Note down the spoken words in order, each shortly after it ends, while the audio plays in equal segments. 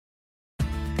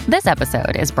This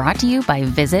episode is brought to you by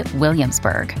Visit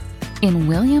Williamsburg. In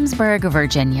Williamsburg,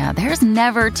 Virginia, there's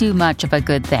never too much of a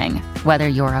good thing. Whether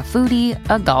you're a foodie,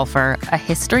 a golfer, a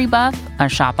history buff, a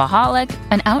shopaholic,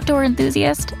 an outdoor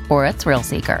enthusiast, or a thrill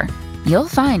seeker, you'll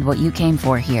find what you came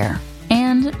for here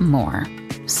and more.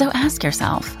 So ask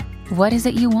yourself, what is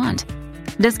it you want?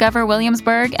 Discover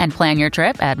Williamsburg and plan your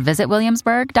trip at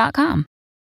visitwilliamsburg.com.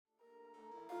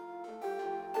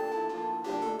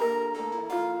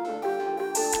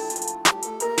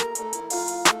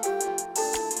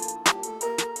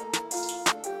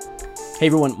 Hey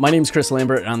everyone, my name is Chris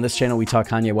Lambert, and on this channel we talk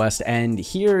Kanye West, and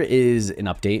here is an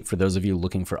update for those of you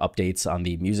looking for updates on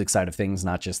the music side of things,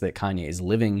 not just that Kanye is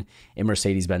living in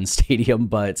Mercedes-Benz Stadium,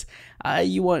 but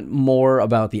you want more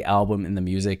about the album and the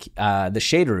music. The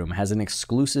Shade Room has an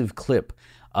exclusive clip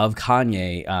of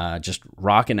Kanye just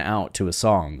rocking out to a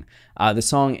song. The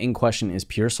song in question is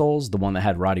Pure Souls, the one that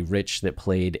had Roddy Ricch that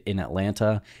played in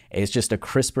Atlanta. It's just a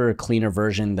crisper, cleaner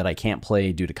version that I can't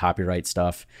play due to copyright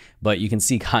stuff, but you can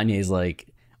see Kanye's like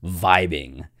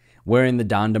vibing, wearing the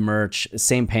Donda merch,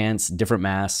 same pants, different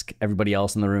mask, everybody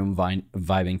else in the room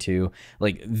vibing too.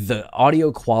 Like, the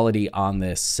audio quality on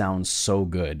this sounds so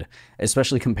good,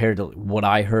 especially compared to what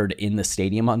I heard in the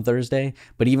stadium on Thursday.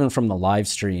 But even from the live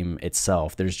stream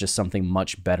itself, there's just something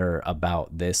much better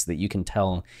about this that you can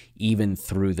tell even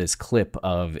through this clip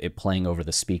of it playing over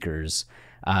the speakers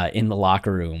in the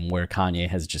locker room, where Kanye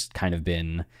has just kind of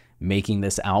been making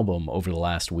this album over the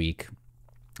last week.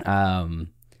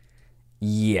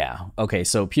 Yeah. Okay.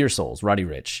 So Pure Souls, Roddy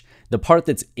Ricch. The part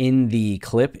that's in the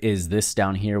clip is this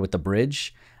down here with the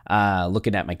bridge.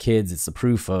 Looking at my kids, it's the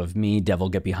proof of me. Devil,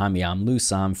 get behind me. I'm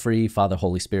loose. I'm free. Father,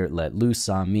 Holy Spirit, let loose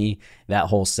on me. That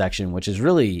whole section, which is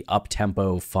really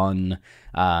up-tempo, fun,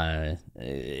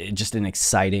 just an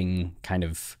exciting kind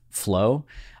of flow.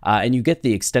 And you get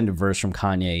the extended verse from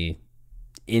Kanye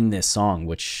in this song,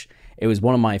 which it was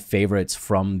one of my favorites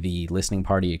from the listening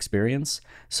party experience.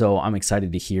 So I'm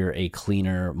excited to hear a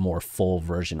cleaner, more full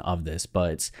version of this.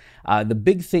 But the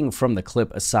big thing from the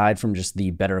clip, aside from just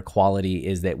the better quality,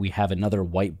 is that we have another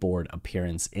whiteboard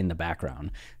appearance in the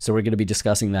background. So we're going to be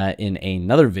discussing that in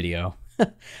another video.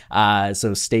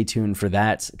 So stay tuned for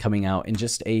that, coming out in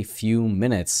just a few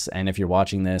minutes. And if you're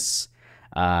watching this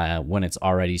when it's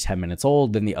already 10 minutes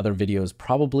old, then the other video is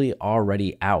probably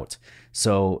already out.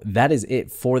 So that is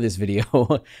it for this video.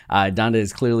 Donda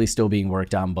is clearly still being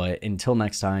worked on, but until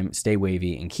next time, stay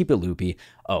wavy and keep it loopy.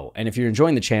 Oh, and if you're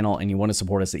enjoying the channel and you want to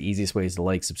support us, the easiest way is to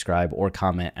like, subscribe, or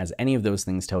comment, as any of those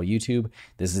things tell YouTube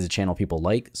this is a channel people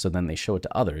like, so then they show it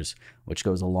to others, which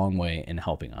goes a long way in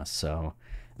helping us. So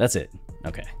that's it.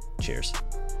 Okay, cheers.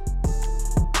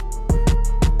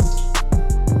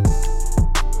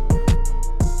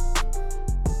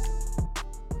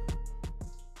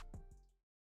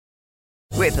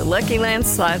 With the Lucky Land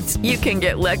Slots, you can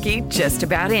get lucky just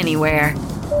about anywhere.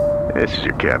 This is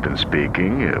your captain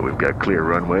speaking. We've got clear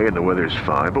runway and the weather's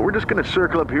fine, but we're just going to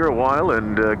circle up here a while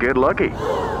and get lucky.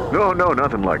 No,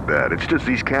 nothing like that. It's just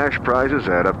these cash prizes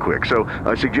add up quick. So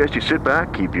I suggest you sit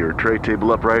back, keep your tray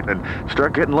table upright, and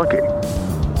start getting lucky.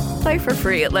 Play for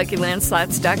free at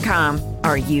LuckyLandSlots.com.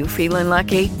 Are you feeling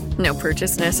lucky? No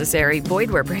purchase necessary. Void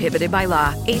where prohibited by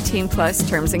law. 18+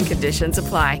 terms and conditions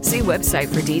apply. See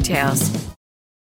website for details.